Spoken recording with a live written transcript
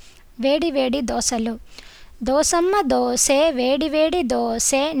వేడి వేడి దోశలు. దోసమ్మ దోసే వేడి వేడి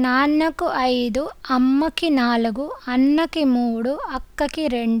దోసే, నాన్నకు 5, అమ్మకి 4, అన్నకి 3, అక్కకి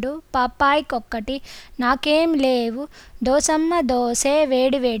 2, పాపాయికొక్కటి, నాకేం లేవు. దోసమ్మ దోసే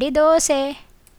వేడి వేడి దోసే.